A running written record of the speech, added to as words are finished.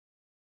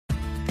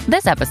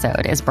This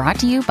episode is brought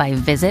to you by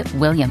Visit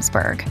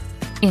Williamsburg.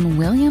 In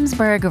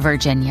Williamsburg,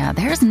 Virginia,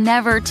 there's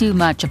never too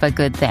much of a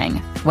good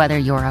thing. Whether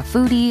you're a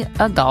foodie,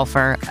 a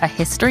golfer, a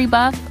history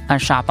buff, a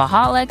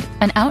shopaholic,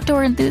 an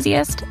outdoor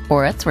enthusiast,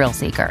 or a thrill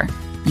seeker,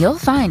 you'll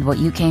find what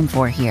you came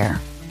for here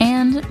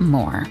and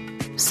more.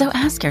 So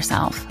ask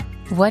yourself,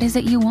 what is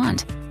it you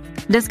want?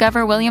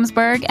 Discover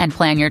Williamsburg and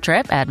plan your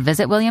trip at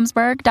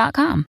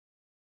visitwilliamsburg.com.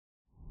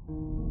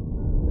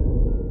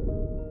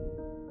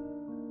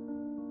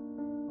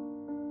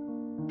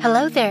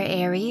 Hello there,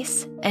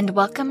 Aries, and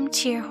welcome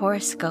to your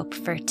horoscope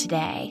for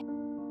today,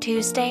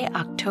 Tuesday,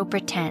 October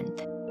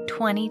 10th,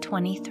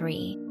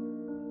 2023.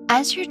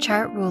 As your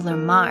chart ruler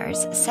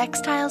Mars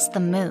sextiles the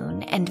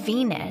Moon and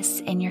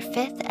Venus in your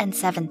 5th and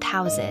 7th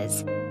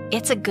houses,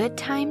 it's a good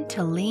time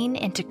to lean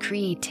into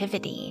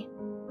creativity.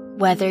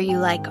 Whether you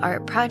like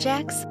art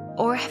projects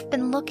or have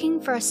been looking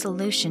for a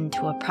solution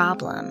to a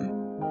problem,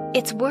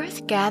 it's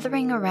worth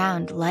gathering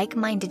around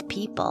like-minded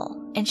people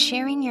and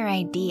sharing your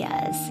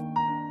ideas.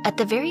 At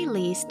the very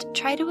least,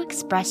 try to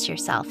express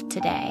yourself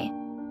today.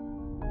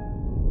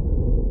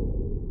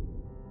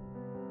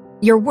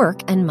 Your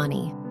work and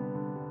money.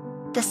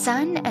 The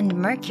Sun and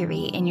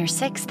Mercury in your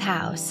 6th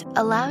house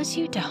allows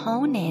you to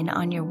hone in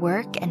on your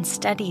work and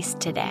studies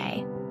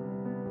today.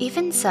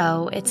 Even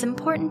so, it's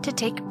important to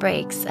take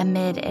breaks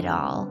amid it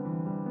all.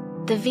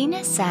 The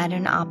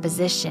Venus-Saturn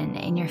opposition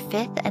in your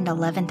 5th and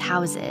 11th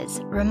houses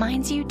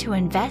reminds you to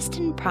invest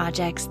in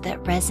projects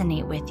that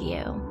resonate with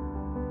you.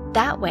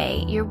 That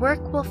way, your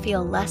work will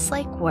feel less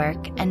like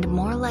work and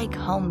more like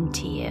home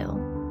to you.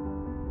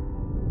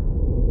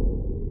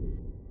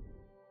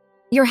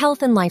 Your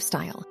health and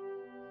lifestyle.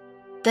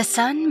 The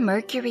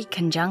Sun-Mercury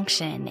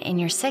conjunction in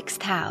your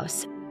 6th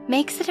house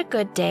makes it a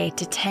good day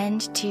to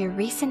tend to your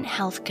recent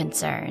health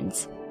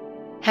concerns.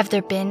 Have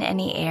there been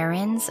any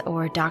errands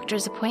or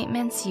doctor's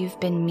appointments you've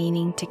been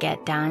meaning to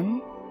get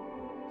done?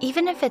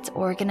 Even if it's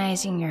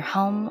organizing your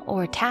home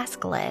or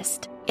task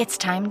list, it's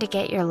time to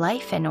get your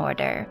life in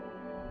order.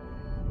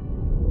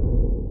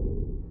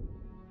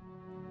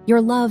 Your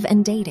love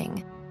and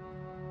dating.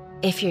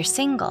 If you're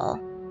single,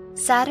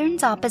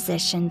 Saturn's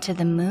opposition to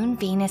the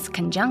Moon-Venus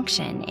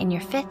conjunction in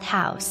your 5th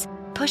house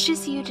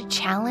pushes you to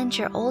challenge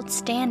your old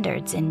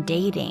standards in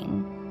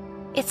dating.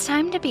 It's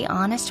time to be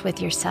honest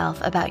with yourself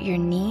about your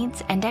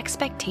needs and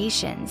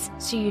expectations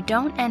so you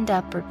don't end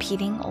up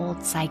repeating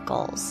old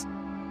cycles.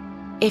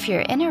 If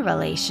you're in a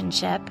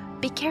relationship,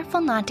 be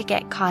careful not to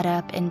get caught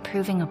up in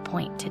proving a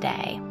point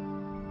today.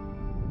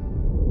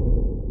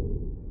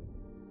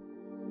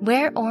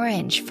 Wear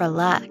orange for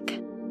luck.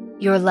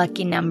 Your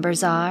lucky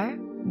numbers are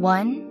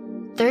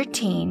 1,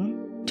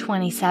 13,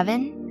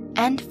 27,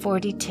 and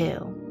 42.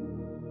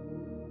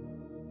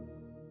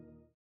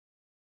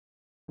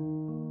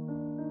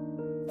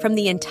 From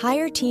the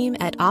entire team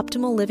at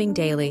Optimal Living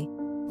Daily,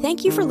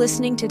 thank you for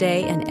listening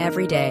today and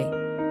every day.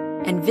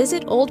 And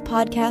visit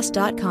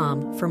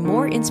oldpodcast.com for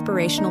more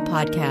inspirational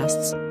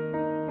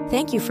podcasts.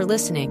 Thank you for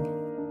listening.